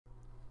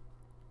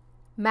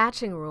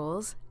Matching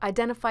rules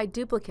identify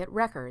duplicate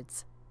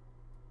records.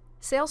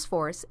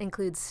 Salesforce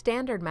includes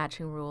standard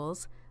matching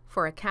rules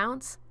for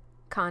accounts,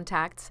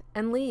 contacts,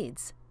 and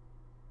leads.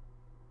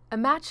 A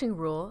matching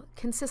rule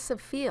consists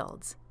of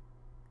fields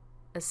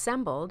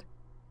assembled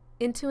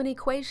into an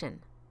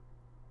equation.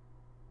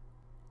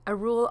 A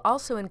rule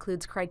also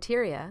includes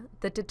criteria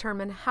that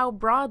determine how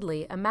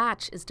broadly a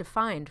match is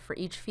defined for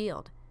each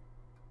field.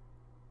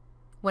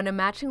 When a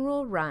matching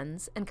rule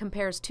runs and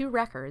compares two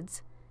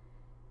records,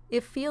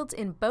 if fields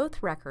in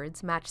both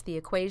records match the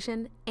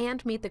equation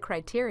and meet the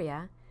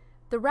criteria,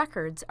 the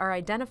records are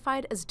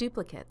identified as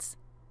duplicates.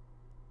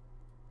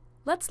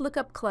 Let's look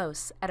up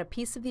close at a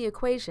piece of the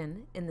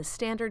equation in the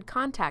standard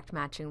contact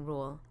matching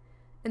rule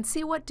and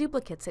see what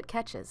duplicates it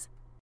catches.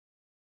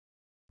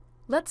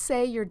 Let's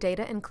say your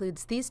data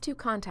includes these two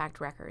contact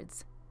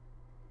records.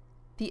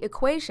 The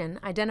equation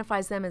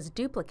identifies them as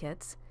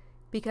duplicates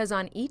because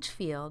on each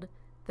field,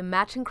 the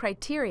matching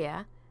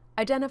criteria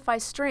identify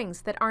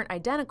strings that aren't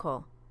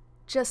identical,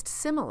 just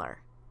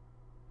similar.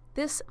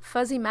 This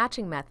fuzzy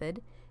matching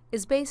method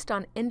is based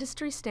on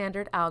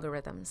industry-standard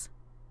algorithms.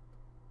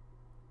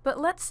 But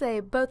let's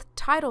say both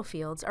title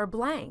fields are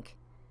blank.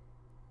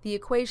 The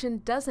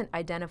equation doesn't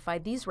identify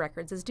these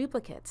records as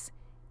duplicates,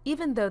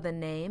 even though the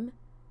name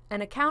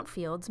and account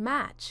fields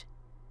match.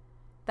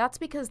 That's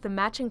because the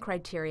matching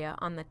criteria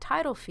on the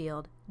title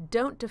field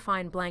don't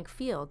define blank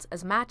fields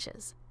as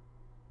matches.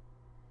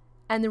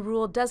 And the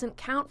rule doesn't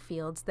count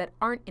fields that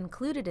aren't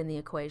included in the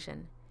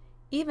equation,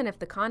 even if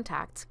the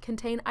contacts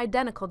contain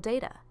identical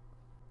data.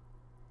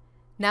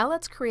 Now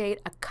let's create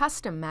a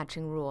custom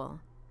matching rule.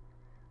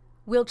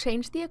 We'll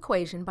change the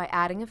equation by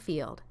adding a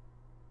field,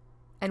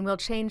 and we'll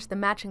change the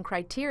matching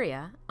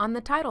criteria on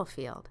the title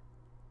field.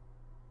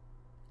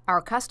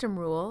 Our custom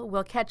rule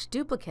will catch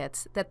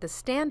duplicates that the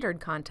standard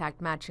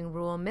contact matching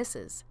rule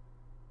misses.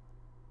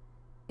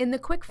 In the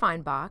Quick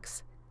Find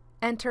box,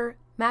 enter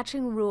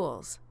Matching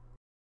Rules.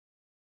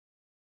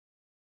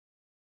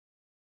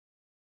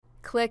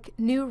 Click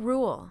New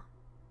Rule.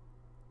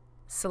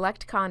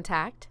 Select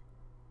Contact.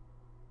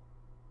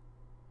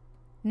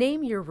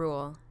 Name your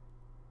rule.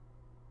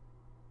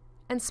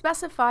 And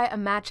specify a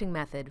matching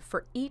method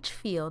for each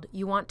field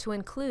you want to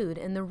include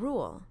in the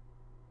rule.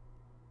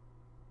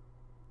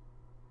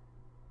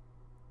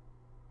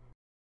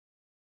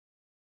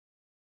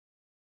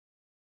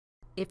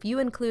 If you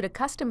include a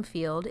custom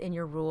field in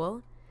your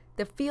rule,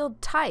 the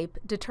field type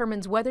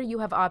determines whether you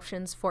have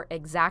options for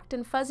exact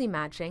and fuzzy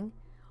matching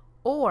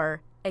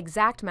or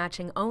exact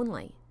matching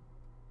only.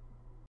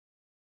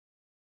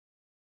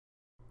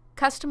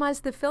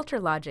 Customize the filter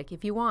logic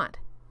if you want.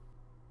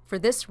 For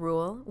this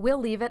rule, we'll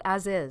leave it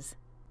as is.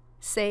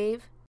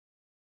 Save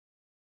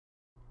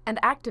and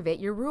activate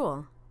your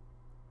rule.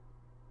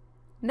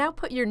 Now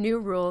put your new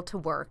rule to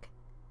work.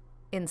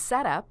 In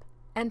Setup,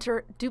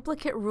 enter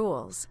Duplicate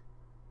Rules.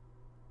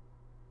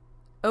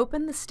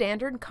 Open the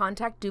standard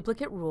contact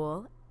duplicate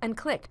rule and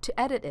click to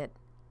edit it.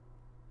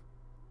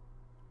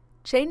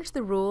 Change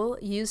the rule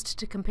used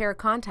to compare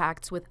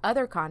contacts with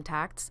other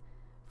contacts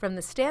from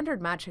the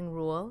standard matching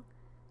rule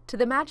to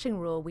the matching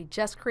rule we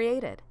just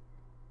created.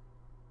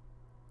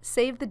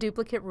 Save the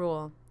duplicate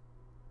rule.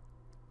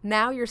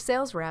 Now your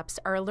sales reps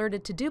are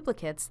alerted to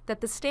duplicates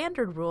that the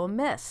standard rule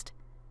missed.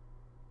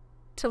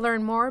 To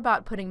learn more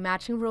about putting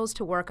matching rules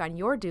to work on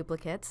your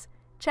duplicates,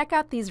 check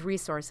out these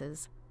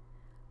resources.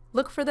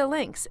 Look for the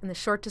links in the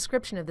short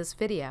description of this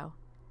video.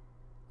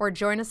 Or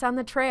join us on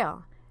the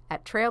trail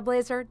at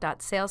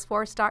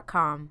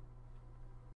trailblazer.salesforce.com.